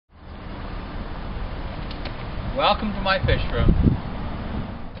welcome to my fish room.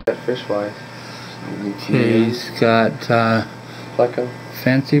 Fish wise. Okay, he's got Pleco.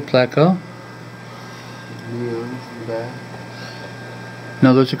 fancy pleco. Neon, bad.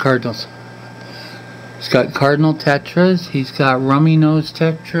 No, those are cardinals. He's got cardinal tetras. He's got rummy nose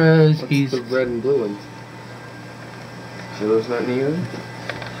tetras. What's the red and blue ones? Are those not neon?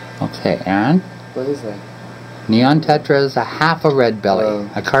 Okay, Aaron. What is that? Neon tetra is a half a red belly. Oh.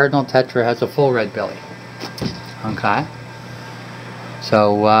 A cardinal tetra has a full red belly. Okay.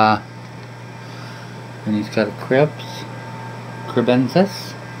 So, and he's got a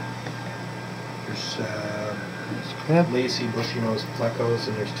cribensis. There's lacy bushy nose plecos,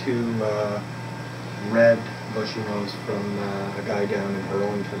 and there's two red bushy nose from a guy down in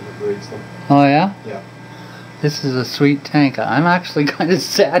Burlington that breeds them. Oh yeah? Yeah. This is a sweet tank. I'm actually kind of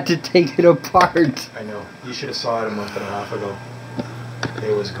sad to take it apart. I know. You should have saw it a month and a half ago.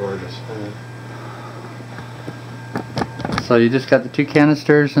 It was gorgeous. So you just got the 2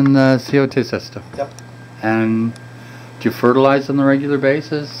 canisters and the CO2 system. Yep. And do you fertilize on a regular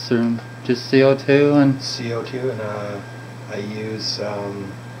basis, or just CO2 and? CO2, and I use. You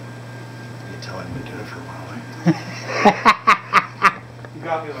tell I've been doing it for a while. You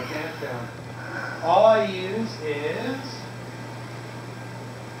got me with my pants down. All I use is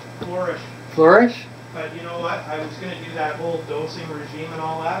Flourish. Flourish? But you know what? I was going to do that whole dosing regime and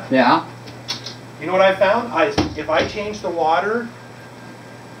all that. Yeah. You know what I found? If I change the water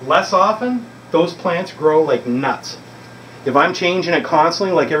less often, those plants grow like nuts. If I'm changing it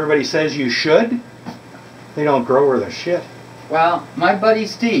constantly, like everybody says you should, they don't grow worth a shit. Well, my buddy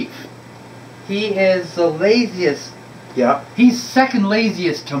Steve, he is the laziest. Yeah. He's second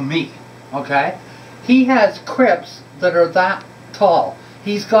laziest to me. Okay? He has crypts that are that tall.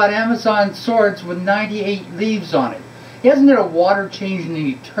 He's got Amazon swords with 98 leaves on it. He hasn't had a water change in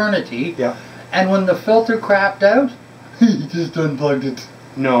eternity. Yeah. And when the filter crapped out, he just unplugged it.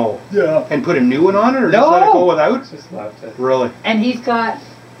 No. Yeah. And put a new one on it, or No. just let it go without? Just left it. Really? And he's got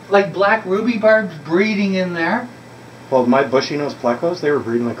like black ruby barbs breeding in there. Well, my bushy nose plecos, they were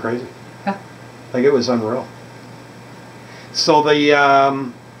breeding like crazy. Yeah. Like it was unreal. So the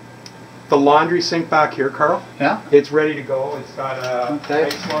laundry sink back here, Carl. Yeah. It's ready to go. It's got a Okay.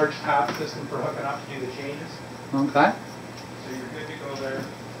 nice large tap system for hooking up to do the changes. Okay. So you're good to go there.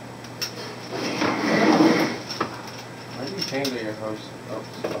 Why do you tangle your house up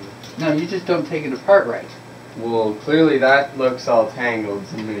so? No, you just don't take it apart right. Well, clearly that looks all tangled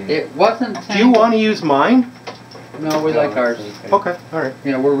to me. It wasn't Do you want to use mine? No, we like ours. Okay, alright.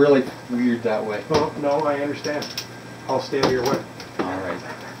 You know, we're really weird that way. Well, no, I understand. I'll stay out of your way. Alright.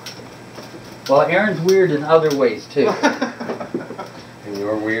 Well, Aaron's weird in other ways, too. And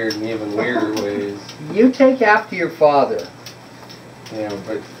you're weird in even weirder ways. You take after your father. Yeah,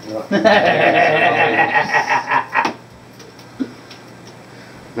 but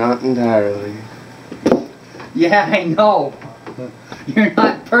not entirely. Yeah, I know. You're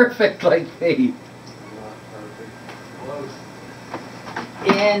not perfect like me. Not perfect. Close.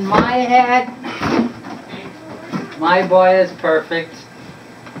 In my head, my boy is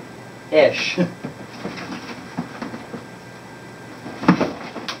perfect-ish.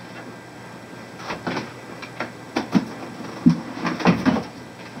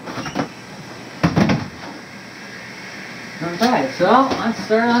 Okay, so let's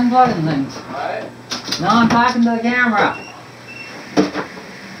start unplugging things. What? Now I'm talking to the camera.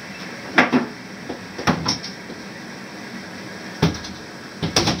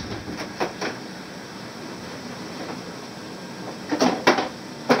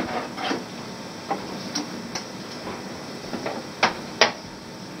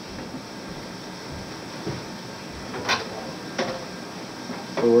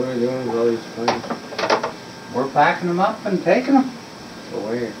 So what are we doing with all these plants? We're packing them up and taking them. So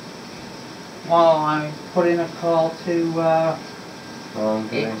where? Well, I put in a call to, How long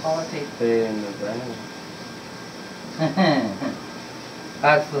can I quality. stay in the ground?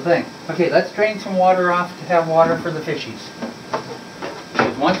 That's the thing. Okay, let's drain some water off to have water for the fishies.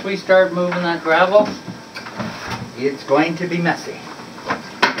 Because once we start moving that gravel, it's going to be messy.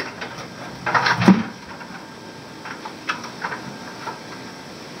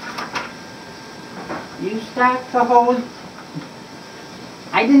 You stacked the hose.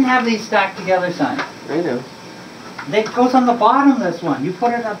 I didn't have these stacked together, son. I know. It goes on the bottom, this one. You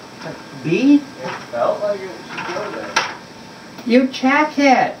put it up at B? It felt like it should go there. You check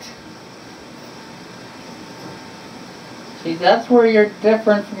it. See, that's where you're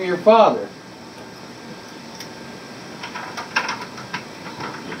different from your father.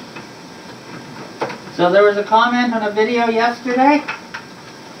 So there was a comment on a video yesterday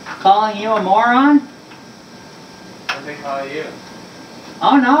calling you a moron. what they call you.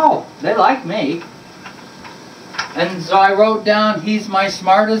 Oh no, they like me. And so I wrote down, he's my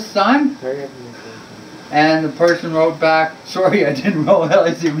smartest son. And the person wrote back, sorry, I didn't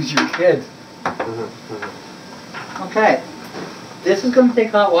realize it was your kid. Okay. This is going to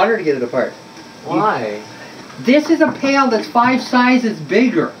take hot water to get it apart. Why? This is a pail that's 5 sizes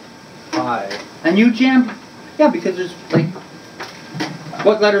bigger. Why? And you jam... Yeah, because there's like...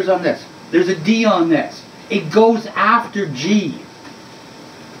 What letter's on this? There's a D on this. It goes after G.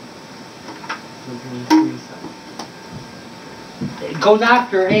 It goes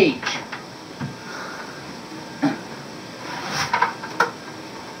after H.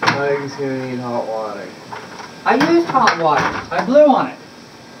 I think it's gonna need hot water. I used hot water. I blew on it.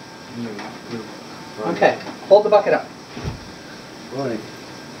 Okay, hold the bucket up. Why?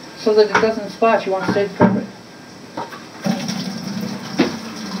 So that it doesn't splash. You want to save the carpet.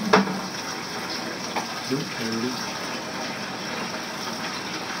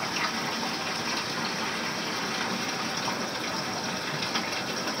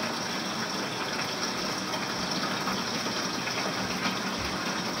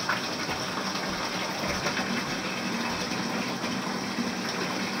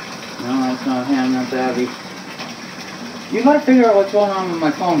 No, that's not him, that's Abby. You gotta figure out what's going on with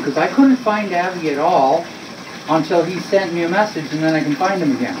my phone, because I couldn't find Abby at all until he sent me a message, and then I can find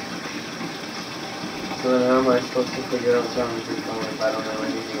him again. So then how am I supposed to figure out what's wrong with your phone if I don't know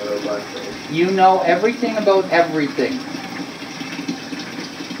anything about Blackberry? You know everything about everything.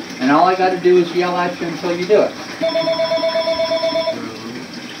 And all I gotta do is yell at you until you do it.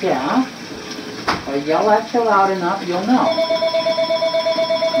 Yeah. If I yell at you loud enough, you'll know.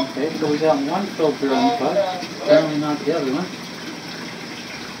 Okay, so we got one filter on the bus. Certainly not the other one.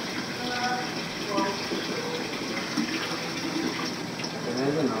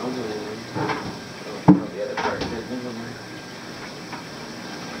 There's another one. Oh, the other part.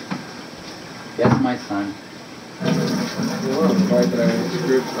 Yes, my son. The one part that I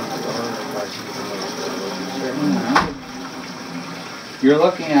screwed Certainly not. You're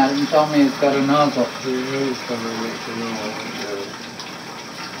looking at it and tell me it's got a nozzle.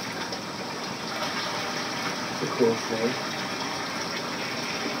 Cool thing.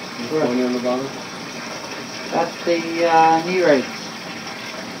 What's going on the bottom? That's the knee rates.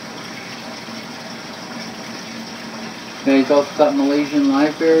 Okay, he's also got Malaysian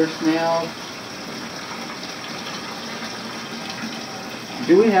live bear snails.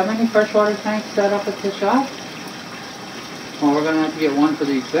 Do we have any freshwater tanks set up at the shop? Well, we're going to have to get one for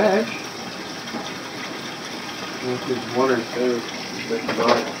these fish. There's one or two, but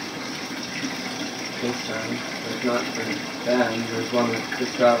not this time. There's not for them. There's one that's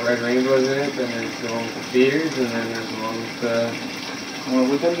just got red rainbows in it, then there's the one with the feeders, and then there's the one with the... Well,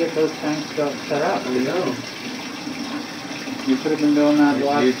 we got to get those tanks set up. I know. You could have been doing that the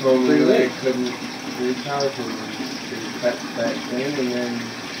last You told me 3 they weeks. couldn't recharge them. You cut that thing, and then...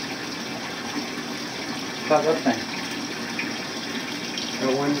 Cut what thing?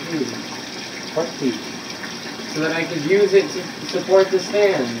 Got one piece. What piece? So that I could use it to support the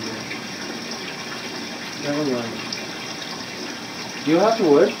stand. Never mind. You have the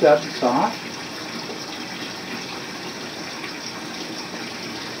wood, that's soft.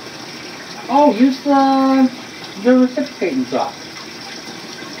 Oh, use the reciprocating saw.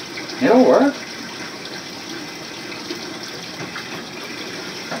 It'll work.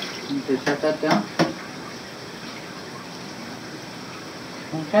 Okay, set that down.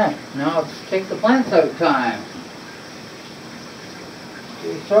 Okay, now let's take the plants out time.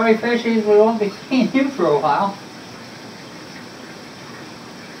 Sorry fishies, we won't be seeing you for a while.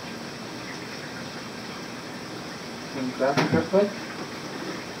 Can you grab the driftwood?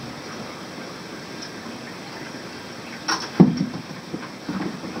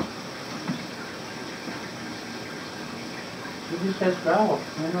 You just says gravel.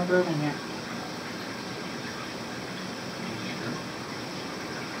 There's no dirt in here.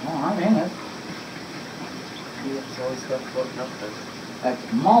 Oh, I'm in it. There's always stuff floating up there.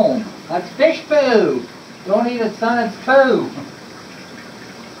 That's mold. That's fish poo. Don't eat it, son. It's poo.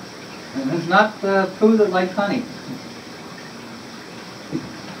 And it's not the poo that likes honey.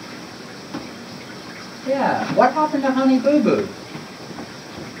 Yeah. What happened to Honey Boo Boo?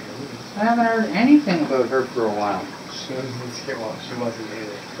 I haven't heard anything about her for a while. She wasn't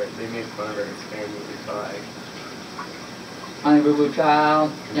either, but they made fun of her in Scary Movie 5. Honey Boo Boo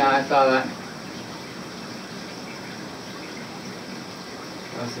Child. Yeah, I saw that.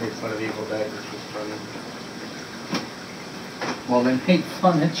 I was making fun of Evil Dead, which was funny. Well, they made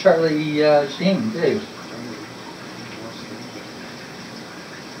fun of Charlie Sheen, too.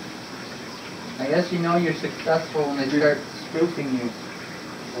 I guess you know you're successful when they start spoofing you.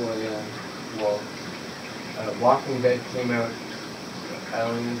 Well, yeah. Well, Walking Dead came out, I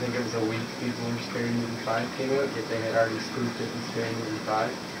don't even think it was a week before Scary Movie 5 came out, yet they had already spoofed it in Scary Movie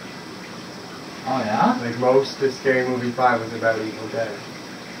 5. Oh yeah? Like most of Scary Movie 5 was about Evil Dead.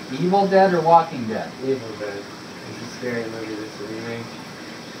 Evil Dead or Walking Dead? Evil Dead. It's a scary movie that's a remake.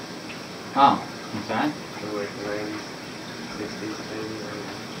 Oh, okay. From like the 90s, 60s maybe.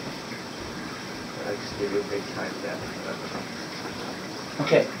 I just give you a big time depth.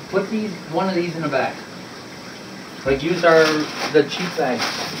 Okay, put one of these in a bag. Like use the cheap bags.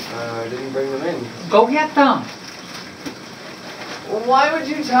 I didn't bring them in. Go get them! Well, why would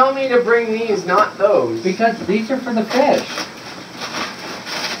you tell me to bring these, not those? Because these are for the fish.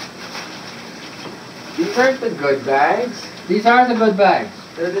 These aren't the good bags. These are the good bags.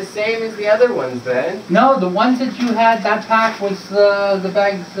 They're the same as the other ones then. No, the ones that you had, that pack was the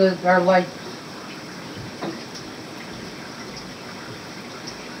bags that are like...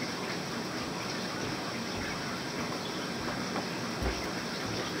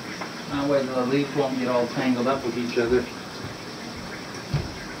 That way the leaves won't get all tangled up with each other.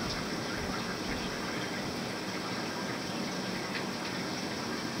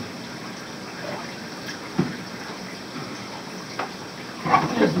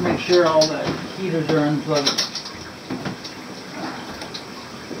 Just make sure all the heaters are unplugged.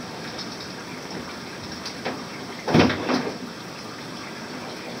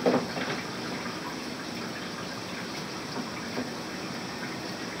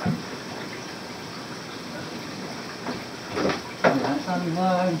 That's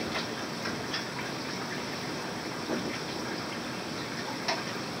unplugged.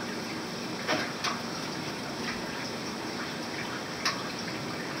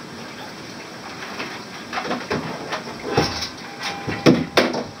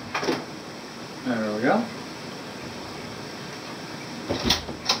 There we go.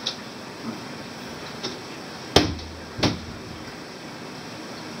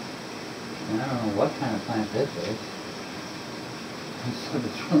 I don't know what kind of plant this is.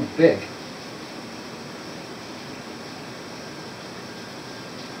 It's really big.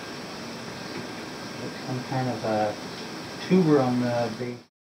 Some kind of a tuber on the base.